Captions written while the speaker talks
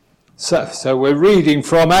So we're reading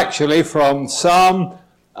from Psalm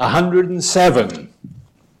 107.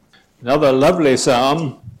 Another lovely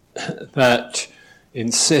psalm that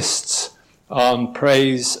insists on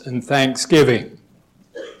praise and thanksgiving.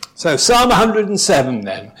 So Psalm 107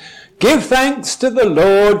 then. Give thanks to the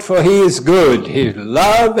Lord, for he is good. His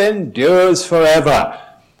love endures forever.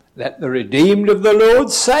 Let the redeemed of the Lord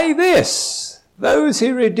say this. Those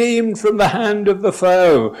he redeemed from the hand of the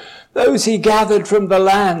foe. Those he gathered from the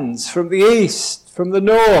lands, from the east, from the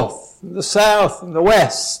north, from the south and the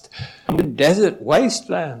west, and desert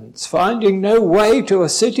wastelands, finding no way to a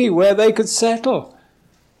city where they could settle.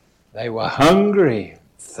 They were hungry,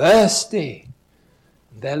 thirsty,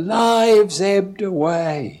 and their lives ebbed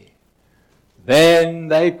away. Then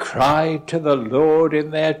they cried to the Lord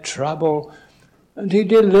in their trouble, and he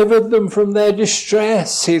delivered them from their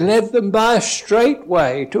distress. He led them by a straight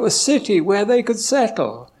way to a city where they could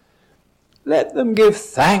settle. Let them give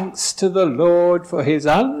thanks to the Lord for his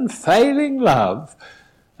unfailing love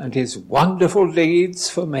and his wonderful deeds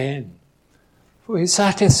for men. For he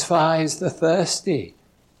satisfies the thirsty,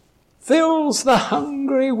 fills the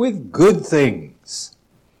hungry with good things.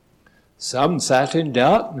 Some sat in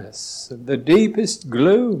darkness and the deepest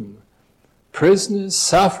gloom, prisoners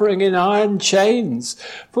suffering in iron chains,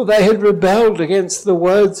 for they had rebelled against the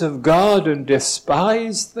words of God and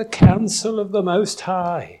despised the counsel of the Most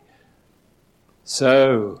High.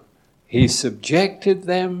 So he subjected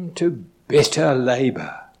them to bitter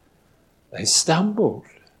labour. They stumbled.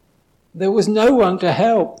 There was no one to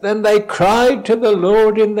help. Then they cried to the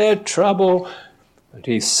Lord in their trouble, and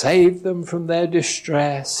he saved them from their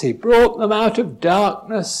distress. He brought them out of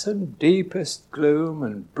darkness and deepest gloom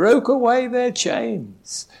and broke away their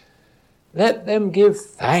chains. Let them give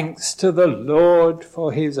thanks to the Lord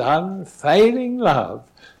for his unfailing love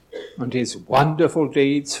and his wonderful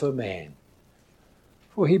deeds for men.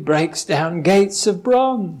 For he breaks down gates of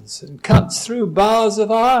bronze and cuts through bars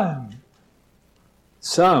of iron.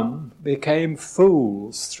 Some became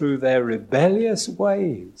fools through their rebellious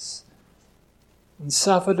ways, and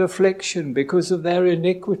suffered affliction because of their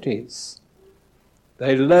iniquities.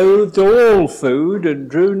 They loathed all food and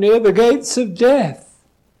drew near the gates of death.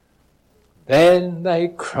 Then they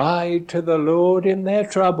cried to the Lord in their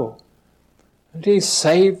trouble, and he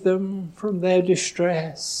saved them from their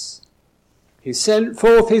distress. He sent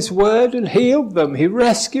forth his word and healed them. He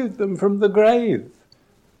rescued them from the grave.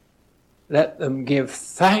 Let them give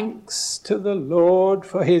thanks to the Lord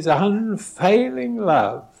for his unfailing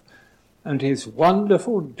love and his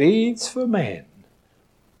wonderful deeds for men.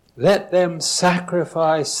 Let them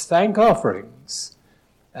sacrifice thank offerings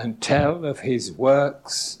and tell of his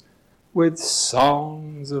works with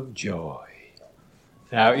songs of joy.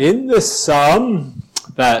 Now, in this psalm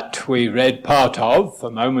that we read part of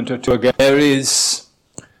a moment or two ago, there is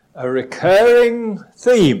a recurring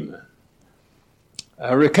theme,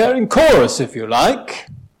 a recurring chorus, if you like.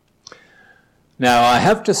 Now, I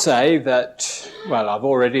have to say that, well, I've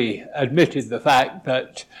already admitted the fact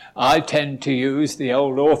that I tend to use the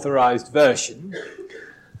old authorized version,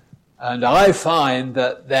 and I find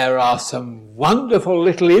that there are some wonderful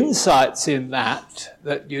little insights in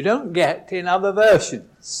that you don't get in other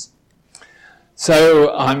versions.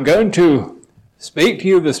 So I'm going to speak to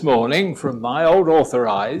you this morning from my old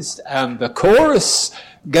authorized, and the chorus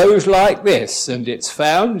goes like this, and it's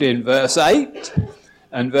found in verse 8,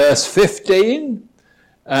 and verse 15,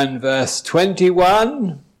 and verse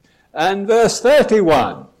 21, and verse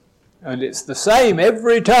 31. And it's the same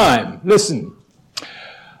every time. Listen.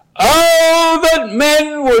 Oh, that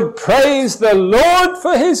men would praise the Lord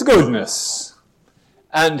for his goodness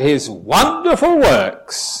and his wonderful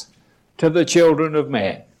works to the children of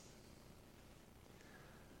men.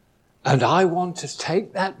 And I want to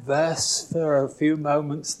take that verse for a few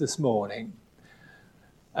moments this morning.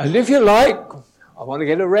 And if you like, I want to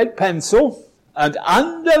get a red pencil and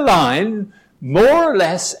underline more or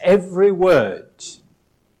less every word.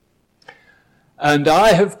 And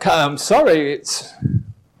I have come, sorry, it's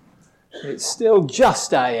still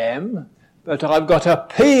just AM, but I've got a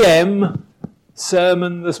PM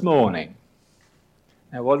sermon this morning.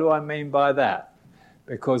 Now, what do I mean by that?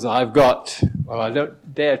 Because I've got, well, I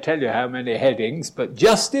don't dare tell you how many headings, but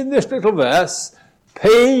just in this little verse,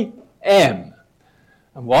 PM.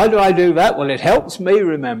 And why do I do that? Well, it helps me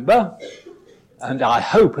remember, and I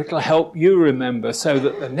hope it'll help you remember, so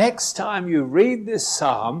that the next time you read this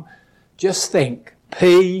psalm, just think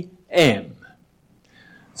PM.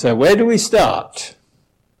 So where do we start?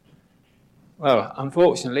 Well,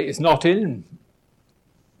 unfortunately, it's not in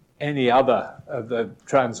any other of the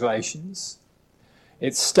translations.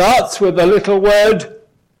 It starts with the little word,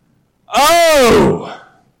 oh!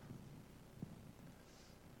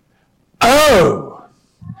 Oh,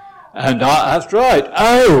 that's right.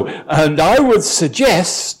 Oh, and I would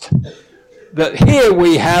suggest that here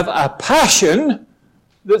we have a passion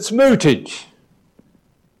that's mooted.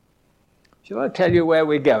 Shall I tell you where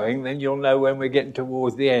we're going? Then you'll know when we're getting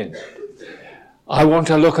towards the end. I want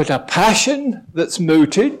to look at a passion that's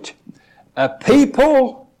mooted, a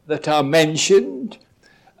people that are mentioned,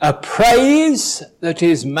 a praise that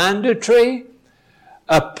is mandatory,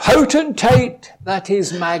 a potentate that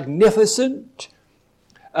is magnificent,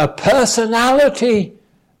 a personality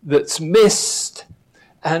that's missed,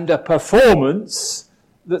 and a performance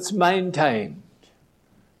that's maintained.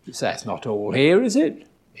 You say, it's not all here, is it?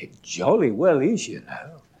 It jolly well is, you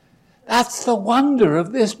know. That's the wonder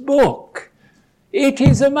of this book. It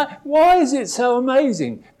is Why is it so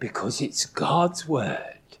amazing? Because it's God's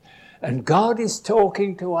word. And God is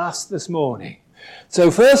talking to us this morning. So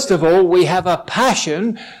first of all, we have a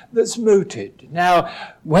passion that's mooted. Now,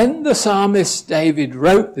 when the psalmist David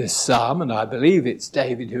wrote this psalm, and I believe it's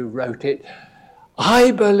David who wrote it,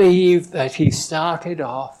 I believe that he started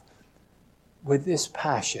off with this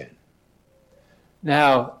passion.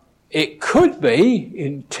 Now, it could be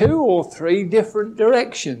in 2 or 3 different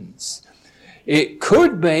directions. It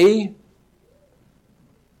could be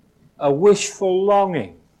a wishful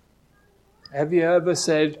longing. Have you ever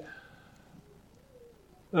said,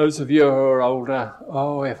 those of you who are older,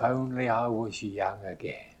 oh, if only I was young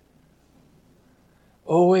again.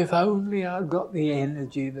 Oh, if only I'd got the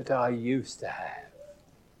energy that I used to have.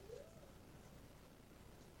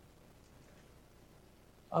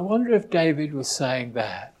 I wonder if David was saying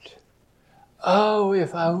that. Oh,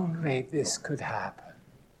 if only this could happen.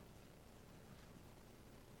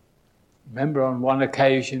 Remember on one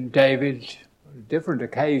occasion, David, on a different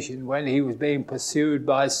occasion, when he was being pursued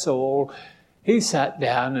by Saul, he sat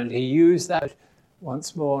down and he used that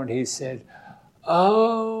once more and he said,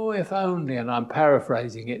 oh, if only, and I'm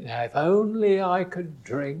paraphrasing it now, if only I could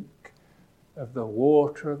drink of the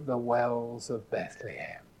water of the wells of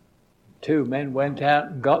Bethlehem. 2 men went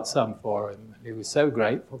out and got some for him. And he was so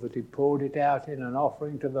grateful that he poured it out in an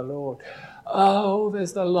offering to the Lord. Oh,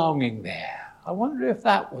 there's the longing there. I wonder if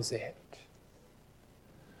that was it.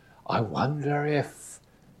 I wonder if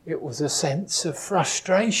it was a sense of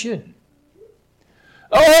frustration.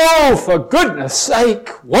 Oh, for goodness sake,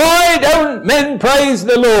 why don't men praise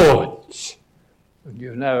the Lord? And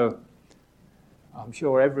you know, I'm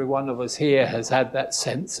sure every one of us here has had that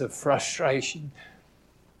sense of frustration.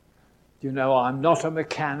 You know, I'm not a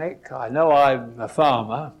mechanic. I know I'm a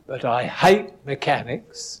farmer, but I hate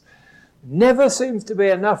mechanics. Never seems to be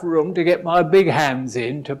enough room to get my big hands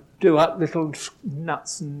in to do up little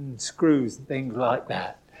nuts and screws and things like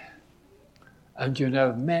that. And you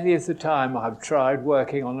know, many of the time I've tried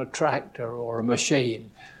working on a tractor or a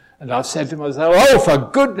machine, and I've said to myself, oh, for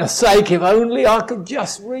goodness sake, if only I could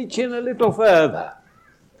just reach in a little further.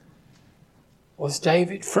 Was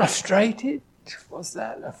David frustrated? Was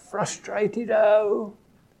that a frustrated oh?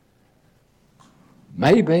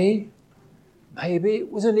 Maybe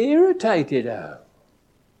it was an irritated oh.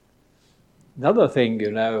 Another thing,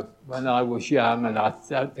 you know, when I was young, and I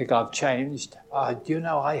don't think I've changed, I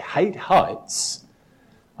hate heights.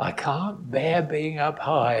 I can't bear being up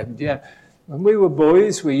high. And, when we were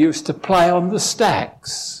boys, we used to play on the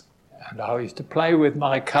stacks. And I used to play with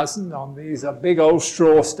my cousin on these big old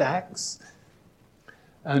straw stacks.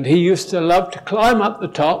 And he used to love to climb up the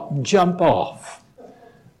top and jump off.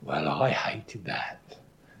 Well, I hated that.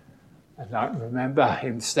 And I remember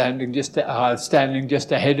him standing just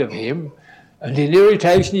ahead of him. And in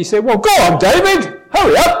irritation, he said, well, go on, David,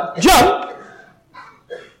 hurry up, jump.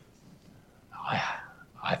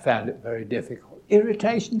 I found it very difficult.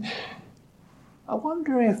 Irritation. I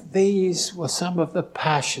wonder if these were some of the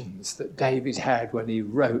passions that David had when he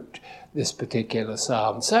wrote this particular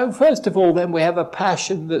psalm. So first of all, then, we have a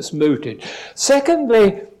passion that's mooted.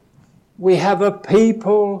 Secondly, we have a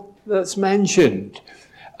people that's mentioned.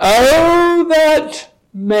 Oh, that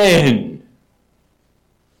men.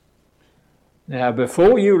 Now,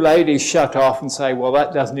 before you ladies shut off and say, well,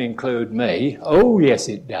 that doesn't include me. Oh, yes,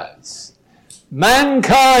 it does.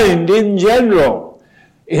 Mankind in general.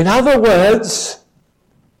 In other words,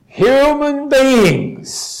 human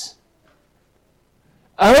beings.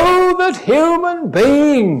 Oh, that human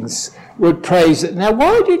beings would praise it. Now,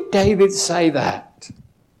 why did David say that?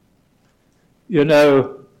 You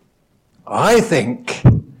know, I think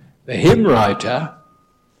the hymn writer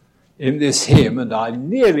in this hymn, and I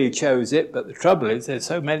nearly chose it, but the trouble is there's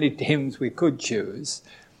so many hymns we could choose.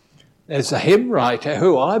 There's a hymn writer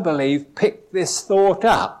who I believe picked this thought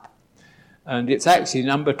up. And it's actually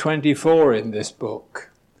number 24 in this book.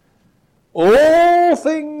 All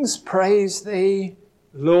things praise thee,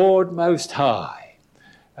 Lord Most High.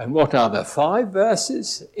 And what are the 5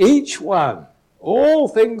 verses? Each one. All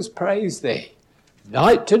things praise thee.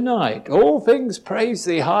 Night to night. All things praise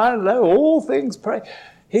thee. High and low. All things praise.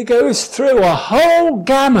 He goes through a whole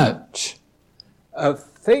gamut of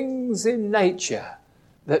things in nature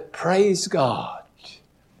that praise God.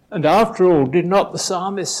 And after all, did not the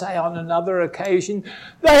psalmist say on another occasion,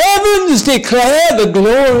 the heavens declare the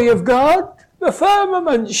glory of God, the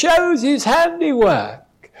firmament shows his handiwork.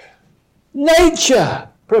 Nature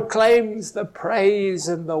proclaims the praise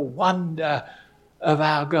and the wonder of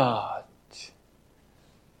our God.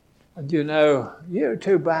 And a year or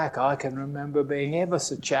 2 back, I can remember being ever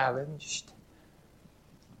so challenged.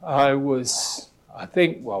 We on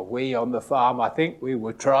the farm, I think we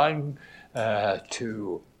were trying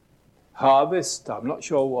to harvest. I'm not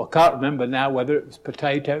sure, I can't remember now whether it was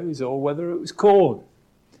potatoes or whether it was corn.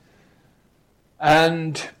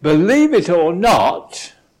 And believe it or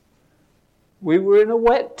not, we were in a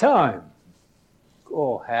wet time.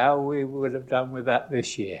 Oh, how we would have done with that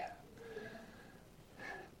this year.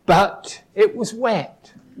 But it was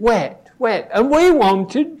wet, and we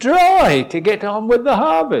wanted dry to get on with the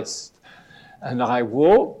harvest. And I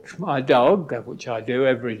walked my dog, which I do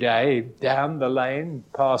every day, down the lane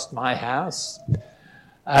past my house.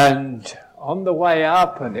 And on the way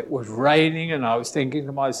up, and it was raining, and I was thinking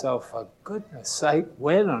to myself, for goodness sake,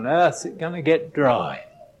 when on earth is it going to get dry?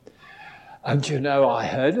 And I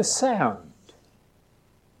heard a sound.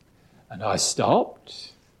 And I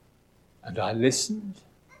stopped, and I listened,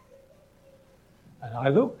 and I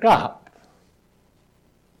looked up.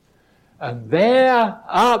 And there,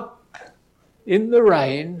 up in the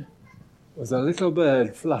rain, was a little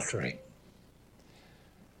bird fluttering.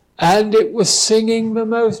 And it was singing the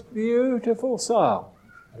most beautiful song,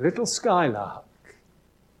 a little skylark.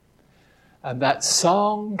 And that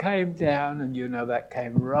song came down, and that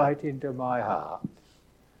came right into my heart.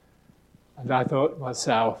 And I thought to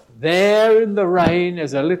myself, there in the rain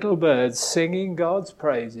is a little bird singing God's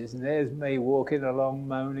praises, and there's me walking along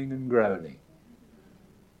moaning and groaning.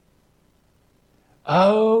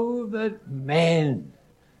 Oh, that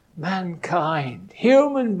mankind,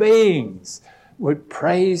 human beings, would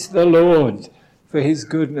praise the Lord for his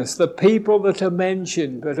goodness. The people that are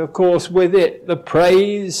mentioned, but of course with it, the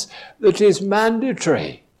praise that is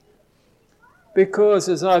mandatory. Because,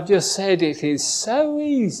 as I've just said, it is so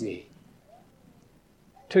easy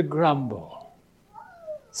to grumble,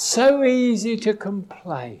 so easy to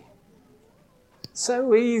complain,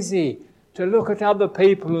 so easy to look at other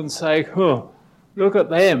people and say, look at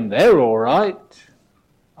them, they're all right.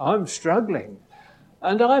 I'm struggling.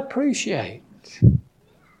 And I appreciate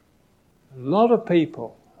a lot of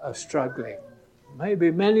people are struggling.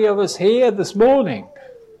 Maybe many of us here this morning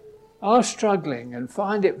are struggling and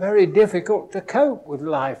find it very difficult to cope with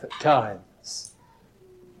life at times.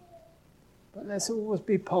 But let's always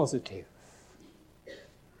be positive.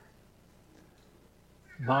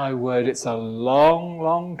 My word, it's a long,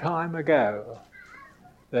 long time ago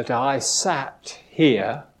that I sat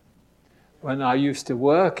here when I used to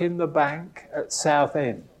work in the bank at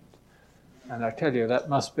Southend. And I tell you, that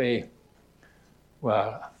must be,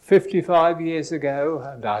 55 years ago,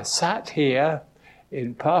 and I sat here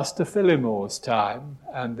in Pastor Phillimore's time,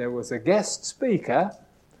 and there was a guest speaker,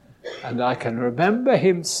 and I can remember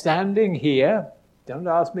him standing here. Don't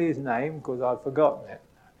ask me his name, because I've forgotten it.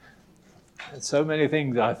 And so many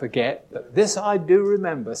things I forget, but this I do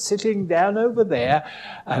remember, sitting down over there,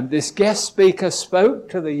 and this guest speaker spoke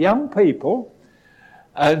to the young people,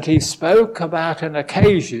 and he spoke about an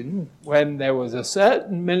occasion when there was a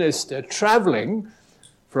certain minister travelling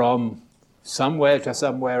from somewhere to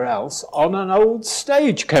somewhere else on an old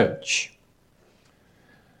stagecoach.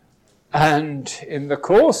 And in the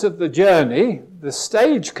course of the journey, the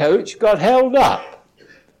stagecoach got held up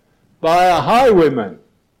by a highwayman,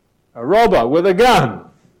 a robber with a gun.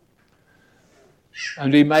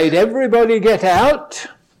 And he made everybody get out,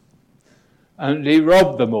 and he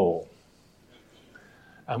robbed them all.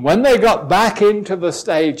 And when they got back into the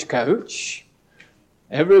stagecoach,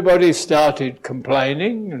 everybody started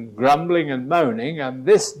complaining and grumbling and moaning, and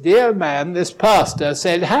this dear man, this pastor,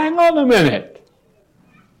 said, hang on a minute.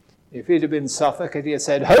 If he'd have been Suffolk, he'd have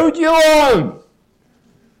said, hold you on.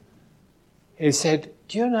 He said,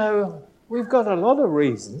 do you know, we've got a lot of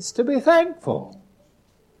reasons to be thankful.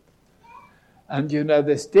 And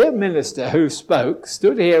this dear minister who spoke,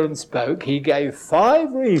 stood here and spoke, he gave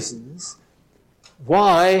 5 reasons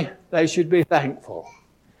why they should be thankful.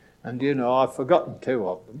 And I've forgotten 2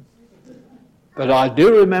 of them. But I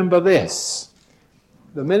do remember this.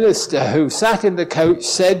 the minister who sat in the coach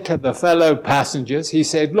said to the fellow passengers, he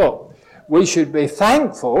said, look, we should be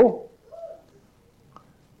thankful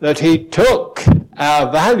that he took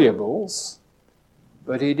our valuables,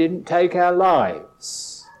 but he didn't take our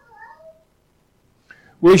lives.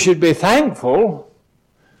 We should be thankful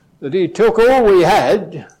that he took all we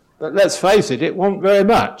had, but let's face it, it wasn't very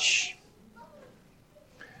much.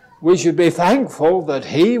 We should be thankful that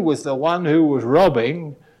he was the one who was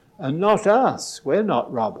robbing and not us. We're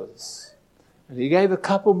not robbers. And he gave a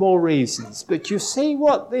couple more reasons. But you see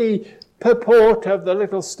what the purport of the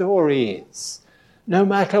little story is. No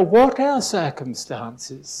matter what our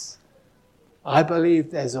circumstances, I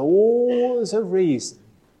believe there's always a reason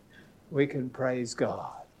we can praise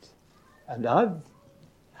God. And I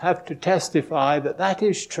have to testify that that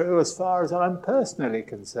is true as far as I'm personally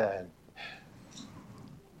concerned.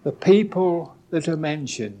 The people that are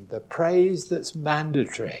mentioned, the praise that's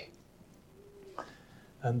mandatory,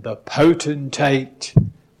 and the potentate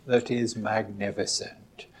that is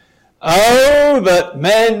magnificent. Oh, that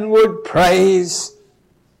men would praise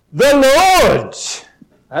the Lord!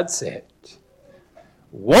 That's it.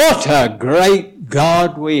 What a great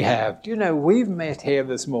God we have. Do you know, we've met here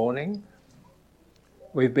this morning.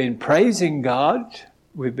 We've been praising God.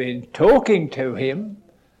 We've been talking to him.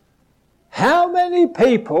 How many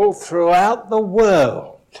people throughout the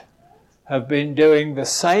world have been doing the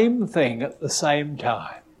same thing at the same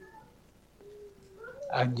time?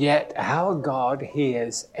 And yet our God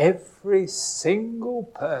hears every single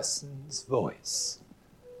person's voice.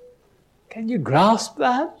 Can you grasp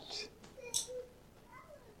that?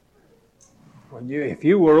 If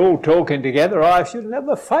you were all talking together, I shouldn't have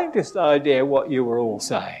the faintest idea what you were all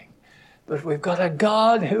saying. But we've got a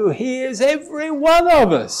God who hears every one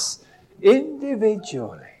of us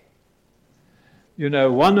individually. You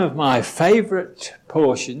know, one of my favourite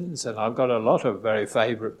portions, and I've got a lot of very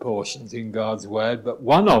favourite portions in God's Word, but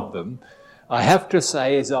one of them, I have to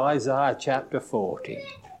say, is Isaiah chapter 40.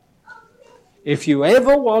 If you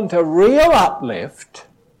ever want a real uplift,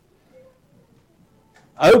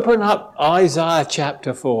 open up Isaiah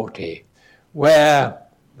chapter 40, where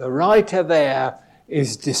the writer there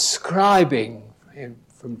is describing,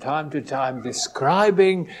 from time to time,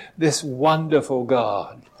 describing this wonderful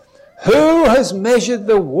God. Who has measured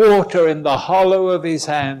the water in the hollow of his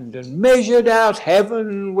hand, and measured out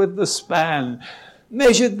heaven with the span,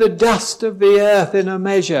 measured the dust of the earth in a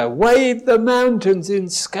measure, weighed the mountains in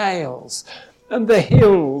scales, and the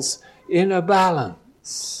hills in a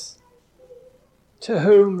balance? To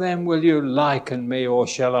whom then will you liken me, or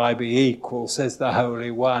shall I be equal, says the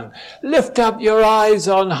Holy One. Lift up your eyes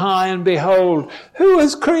on high and behold, who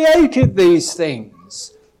has created these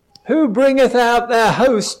things? Who bringeth out their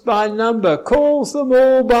host by number, calls them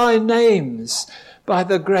all by names, by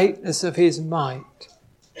the greatness of his might?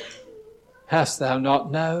 Hast thou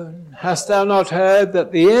not known? Hast thou not heard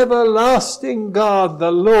that the everlasting God,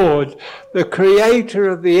 the Lord, the creator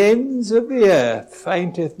of the ends of the earth,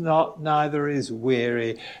 fainteth not, neither is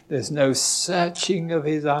weary. There's no searching of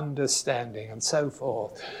his understanding, and so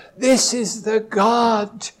forth. This is the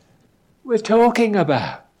God we're talking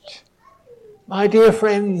about. My dear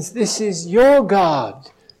friends, this is your God,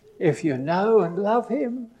 if you know and love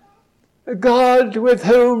him. A God with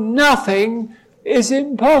whom nothing is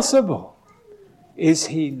impossible. Is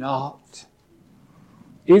he not?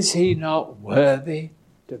 Is he not worthy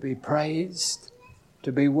to be praised,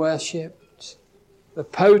 to be worshipped? The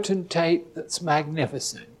potentate that's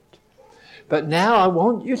magnificent. But now I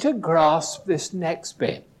want you to grasp this next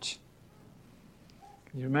bit.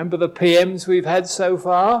 You remember the PMs we've had so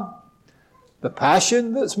far? The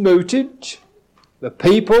passion that's mooted, the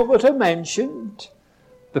people that are mentioned,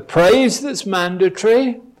 the praise that's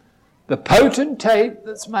mandatory, the potentate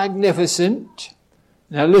that's magnificent.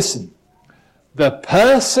 Now listen, the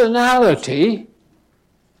personality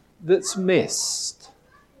that's missed.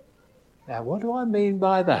 Now what do I mean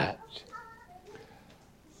by that?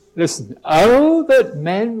 Listen, oh, that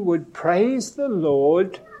men would praise the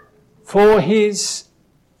Lord for his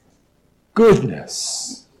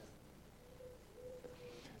goodness.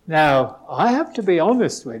 Now, I have to be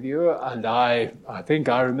honest with you, and I think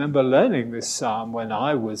I remember learning this psalm when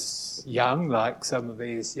I was young, like some of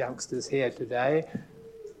these youngsters here today.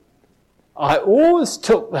 I always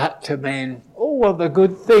took that to mean all of the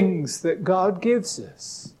good things that God gives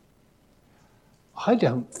us. I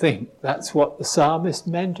don't think that's what the psalmist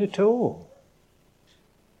meant at all.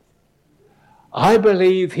 I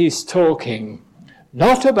believe he's talking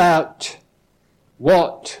not about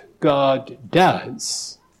what God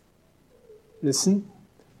does, listen,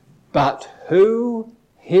 but who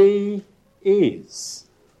he is.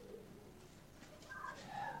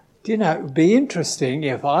 Do you know, it would be interesting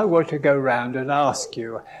if I were to go round and ask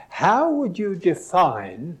you, how would you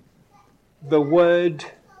define the word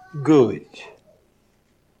good?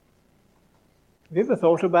 Have you ever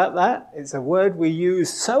thought about that? It's a word we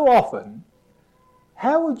use so often.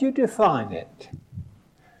 How would you define it?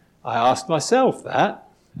 I asked myself that,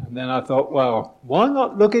 and then I thought, well, why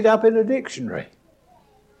not look it up in a dictionary?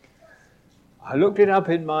 I looked it up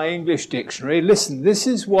in my English dictionary. Listen, this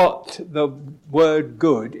is what the word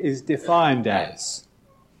good is defined as.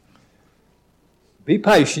 Be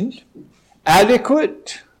patient,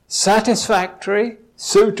 adequate, satisfactory,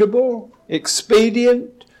 suitable,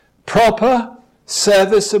 expedient, proper,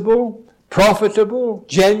 serviceable, profitable,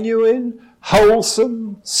 genuine,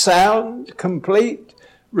 wholesome, sound, complete,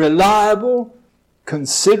 reliable,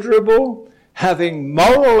 considerable, having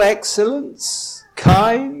moral excellence,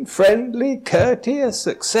 kind, friendly, courteous,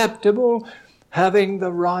 acceptable, having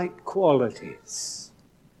the right qualities.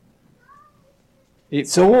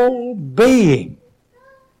 It's all being,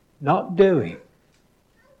 not doing.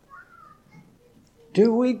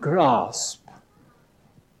 Do we grasp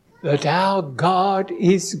that our God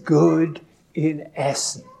is good in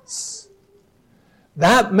essence?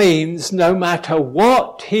 That means no matter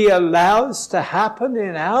what He allows to happen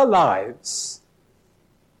in our lives,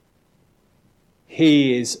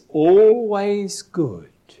 He is always good.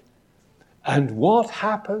 And what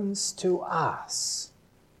happens to us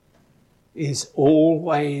is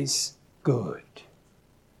always good.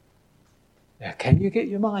 Now, can you get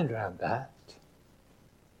your mind around that?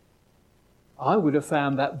 I would have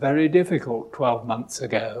found that very difficult 12 months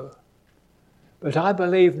ago. But I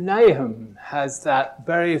believe Nahum has that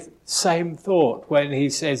very same thought when he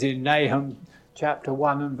says in Nahum chapter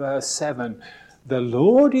 1 and verse 7, "The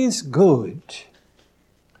Lord is good,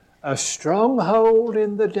 a stronghold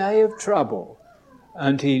in the day of trouble,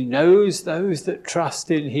 and He knows those that trust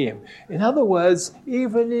in Him." In other words,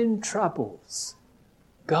 even in troubles,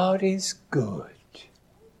 God is good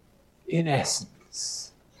in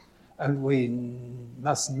essence. And we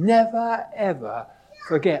must never, ever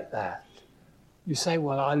forget that. You say,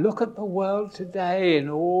 well, I look at the world today and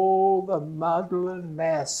all the muddle and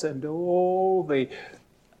mess and all the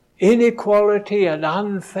inequality and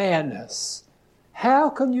unfairness. How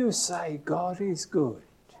can you say God is good?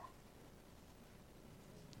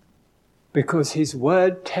 Because His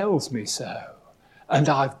word tells me so. And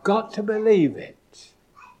I've got to believe it.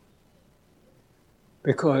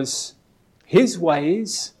 Because His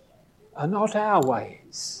ways are not our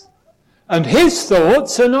ways. And His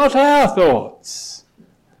thoughts are not our thoughts.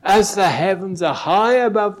 As the heavens are high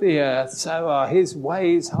above the earth, so are His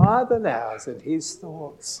ways higher than ours and His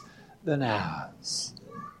thoughts than ours.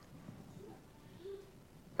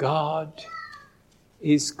 God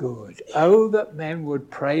is good. Oh, that men would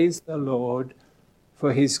praise the Lord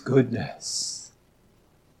for His goodness.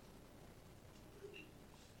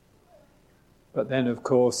 But then, of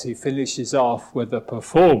course, He finishes off with a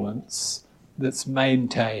performance that's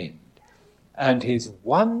maintained and His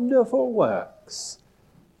wonderful works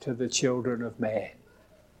to the children of men.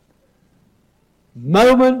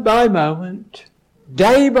 Moment by moment,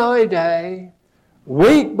 day by day,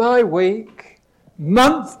 week by week,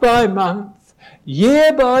 month by month,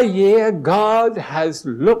 year by year, God has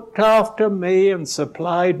looked after me and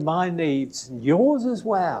supplied my needs, and yours as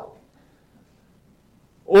well.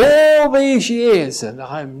 All these years, and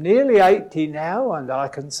I'm nearly 80 now, and I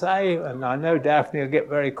can say, and I know Daphne will get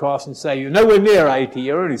very cross and say, you're nowhere near 80,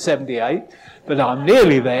 you're only 78, but I'm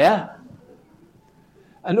nearly there.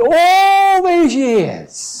 And all these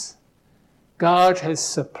years, God has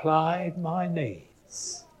supplied my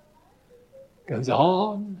needs. Goes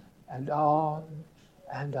on and on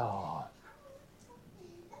and on.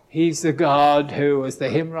 He's the God who, as the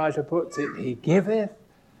hymn writer puts it, He giveth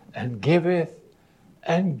and giveth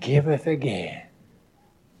and giveth again.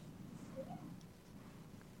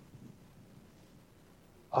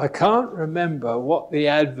 I can't remember what the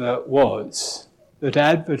advert was that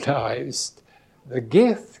advertised the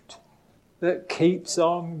gift that keeps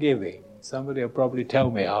on giving. Somebody will probably tell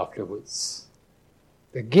me afterwards.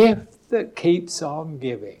 The gift that keeps on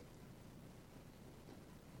giving.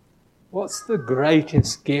 What's the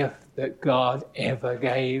greatest gift that God ever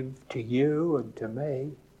gave to you and to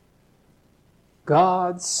me?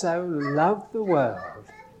 God so loved the world,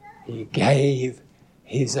 He gave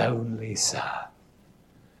His only Son.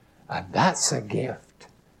 And that's a gift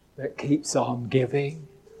that keeps on giving,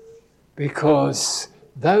 because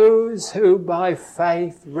those who by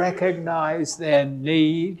faith recognize their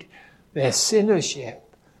need, their sinnership,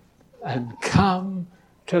 and come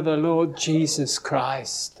to the Lord Jesus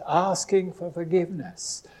Christ asking for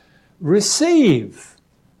forgiveness, receive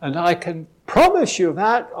And I can promise you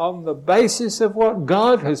that on the basis of what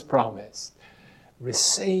God has promised.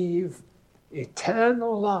 Receive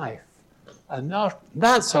eternal life. And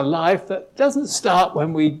that's a life that doesn't start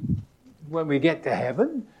when we get to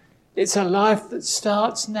heaven. It's a life that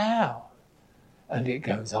starts now. And it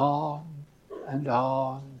goes on and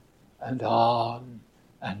on and on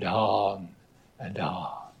and on and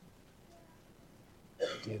on.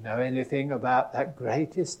 Do you know anything about that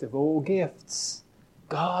greatest of all gifts?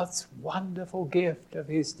 God's wonderful gift of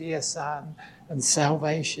his dear Son and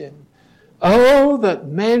salvation. Oh, that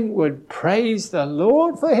men would praise the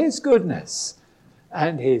Lord for his goodness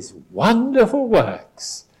and his wonderful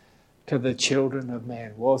works to the children of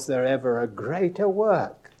men. Was there ever a greater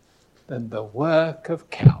work than the work of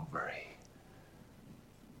Calvary?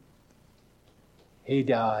 He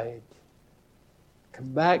died.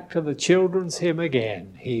 Come back to the children's hymn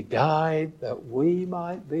again. He died that we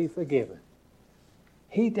might be forgiven.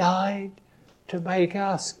 He died to make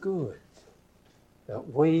us good,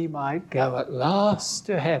 that we might go at last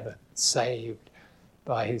to heaven, saved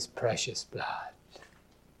by his precious blood.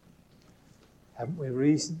 Haven't we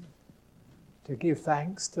reason to give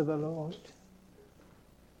thanks to the Lord?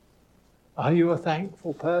 Are you a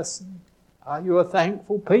thankful person? Are you a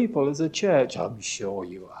thankful people as a church? I'm sure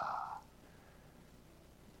you are.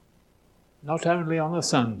 Not only on a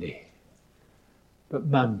Sunday, but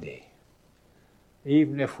Monday.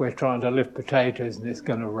 Even if we're trying to lift potatoes and it's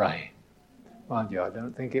going to rain. Mind you, I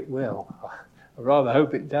don't think it will. I rather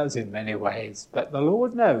hope it does in many ways. But the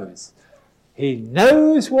Lord knows. He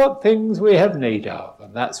knows what things we have need of.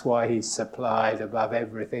 And that's why he's supplied above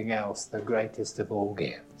everything else the greatest of all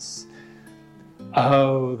gifts.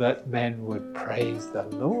 Oh, that men would praise the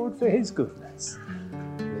Lord for his goodness,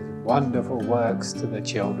 his wonderful works to the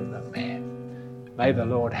children of men. May the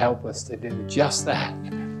Lord help us to do just that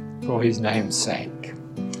for his name's sake.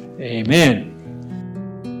 Amen.